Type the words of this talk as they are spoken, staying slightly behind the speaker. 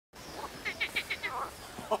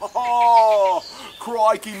Oh,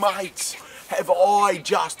 crikey, mates. Have I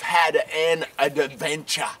just had an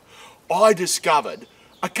adventure. I discovered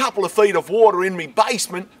a couple of feet of water in me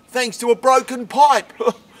basement thanks to a broken pipe.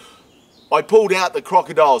 I pulled out the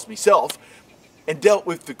crocodiles myself and dealt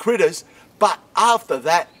with the critters, but after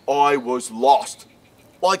that I was lost,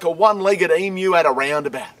 like a one-legged emu at a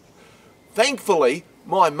roundabout. Thankfully,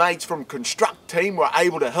 my mates from Constructeam were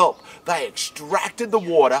able to help. They extracted the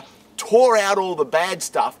water, tore out all the bad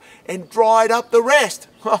stuff, and dried up the rest.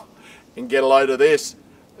 And get a load of this,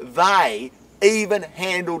 they even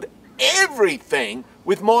handled everything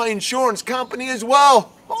with my insurance company as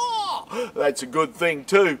well. Oh, that's a good thing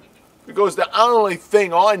too, because the only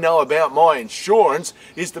thing I know about my insurance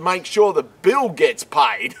is to make sure the bill gets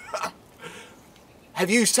paid. Have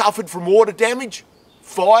you suffered from water damage,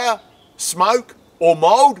 fire, smoke or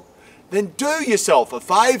mould? Then do yourself a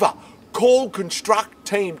favour. Call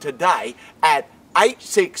Constructeam today at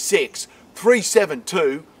 866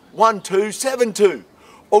 372 1272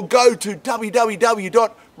 or go to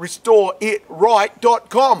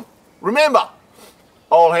www.restoreitright.com. Remember,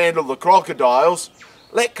 I'll handle the crocodiles.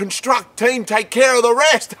 Let Constructeam take care of the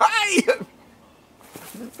rest. Hey!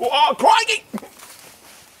 Oh, crikey!